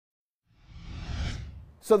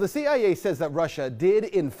So the CIA says that Russia did,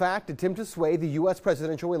 in fact, attempt to sway the U.S.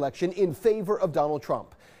 presidential election in favor of Donald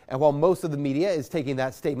Trump. And while most of the media is taking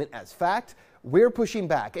that statement as fact, we're pushing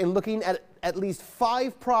back and looking at least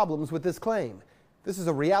 5 problems with this claim. This is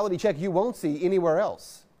a reality check you won't see anywhere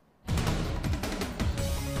else.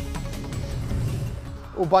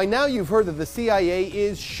 Well, by now you've heard that the CIA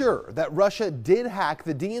is sure that Russia did hack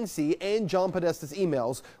the DNC and John Podesta's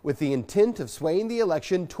emails with the intent of swaying the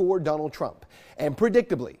election toward Donald Trump. And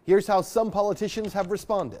predictably, here's how some politicians have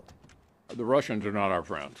responded. The Russians are not our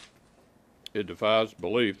friends. It defies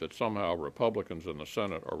belief that somehow Republicans in the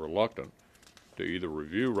Senate are reluctant to either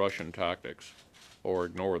review Russian tactics or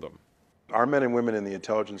ignore them. Our men and women in the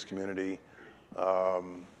intelligence community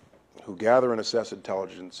who gather and assess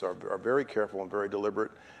intelligence are very careful and very deliberate,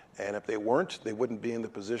 and if they weren't, they wouldn't be in the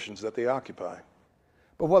positions that they occupy.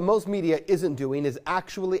 But what most media isn't doing is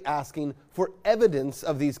actually asking for evidence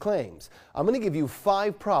of these claims. I'm going to give you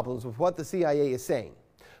 5 problems with what the CIA is saying.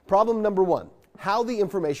 Problem number 1. How the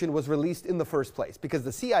information was released in the first place, because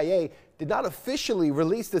the CIA did not officially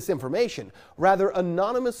release this information. Rather,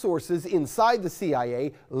 anonymous sources inside the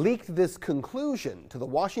CIA leaked this conclusion to the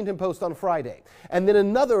Washington Post on Friday. And then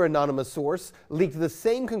another anonymous source leaked the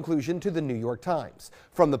same conclusion to the New York Times.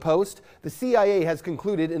 From the Post, the CIA has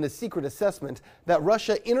concluded in a secret assessment that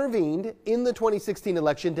Russia intervened in the 2016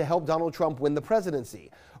 election to help Donald Trump win the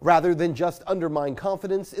presidency, rather than just undermine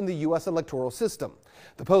confidence in the U.S. electoral system.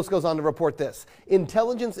 The Post goes on to report this.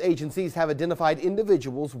 Intelligence agencies have identified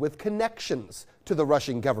individuals with connections to the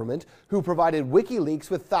Russian government who provided WikiLeaks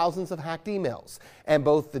with thousands of hacked emails, and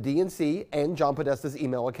both the DNC and John Podesta's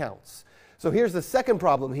email accounts. So here's the second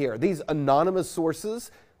problem here. These anonymous sources,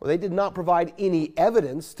 well, they did not provide any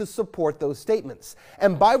evidence to support those statements.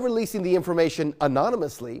 And by releasing the information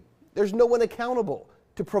anonymously, there's no one accountable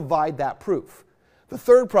to provide that proof. The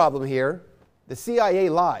third problem here, the CIA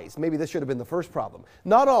lies. Maybe this should have been the first problem.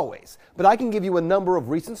 Not always, but I can give you a number of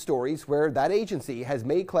recent stories where that agency has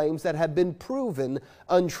made claims that have been proven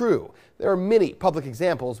untrue. There are many public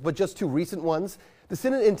examples, but just 2 recent ones. The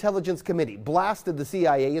Senate Intelligence Committee blasted the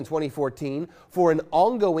CIA in 2014 for an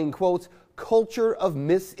ongoing, quote, culture of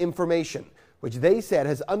misinformation, which they said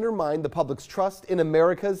has undermined the public's trust in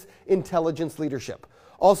America's intelligence leadership.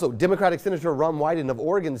 Also, Democratic Senator Ron Wyden of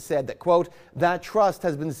Oregon said that, quote, that trust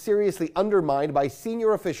has been seriously undermined by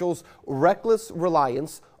senior officials' reckless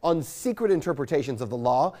reliance on secret interpretations of the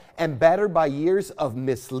law and battered by years of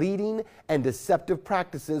misleading and deceptive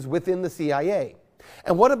practices within the CIA.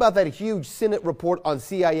 And what about that huge Senate report on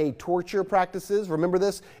CIA torture practices? Remember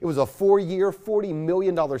this? It was a 4-year, $40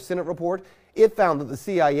 million Senate report. It found that the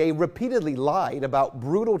CIA repeatedly lied about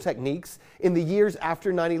brutal techniques in the years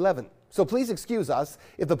after 9/11. So please excuse us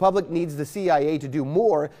if the public needs the CIA to do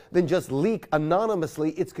more than just leak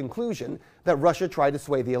anonymously its conclusion that Russia tried to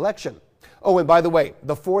sway the election. Oh, and by the way,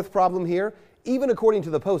 the fourth problem here, even according to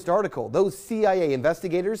the Post article, those CIA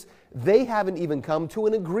investigators, they haven't even come to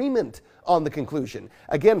an agreement on the conclusion.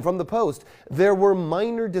 Again, from the Post, there were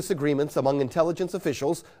minor disagreements among intelligence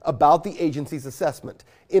officials about the agency's assessment,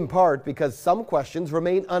 in part because some questions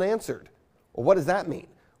remain unanswered. Well, what does that mean?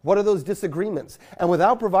 What are those disagreements? And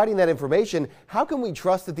without providing that information, how can we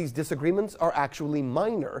trust that these disagreements are actually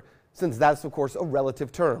minor, since that's, of course, a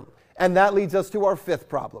relative term? And that leads us to our 5th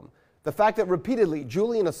problem. The fact that repeatedly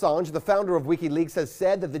Julian Assange, the founder of WikiLeaks, has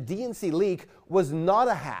said that the DNC leak was not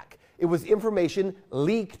a hack. It was information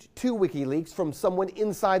leaked to WikiLeaks from someone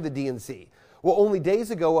inside the DNC. Well, only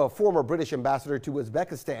days ago, a former British ambassador to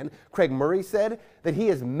Uzbekistan, Craig Murray, said that he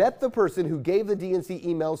has met the person who gave the DNC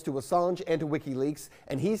emails to Assange and to WikiLeaks,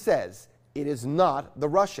 and he says it is not the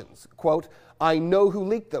Russians. Quote, I know who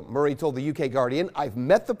leaked them, Murray told the UK Guardian. I've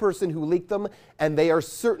met the person who leaked them, and they are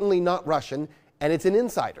certainly not Russian, and it's an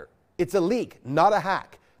insider. It's a leak, not a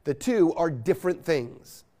hack. The two are different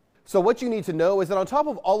things. So what you need to know is that on top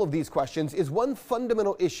of all of these questions is one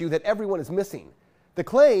fundamental issue that everyone is missing. The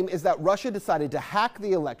claim is that Russia decided to hack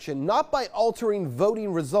the election not by altering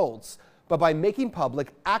voting results, but by making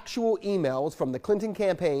public actual emails from the Clinton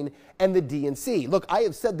campaign and the DNC. Look, I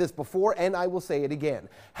have said this before and I will say it again.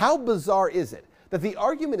 How bizarre is it that the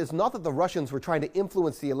argument is not that the Russians were trying to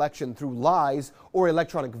influence the election through lies or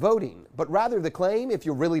electronic voting, but rather the claim, if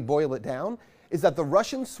you really boil it down, is that the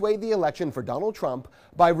Russians swayed the election for Donald Trump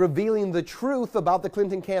by revealing the truth about the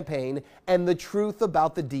Clinton campaign and the truth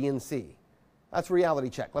about the DNC. That's Reality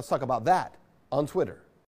Check. Let's talk about that on Twitter.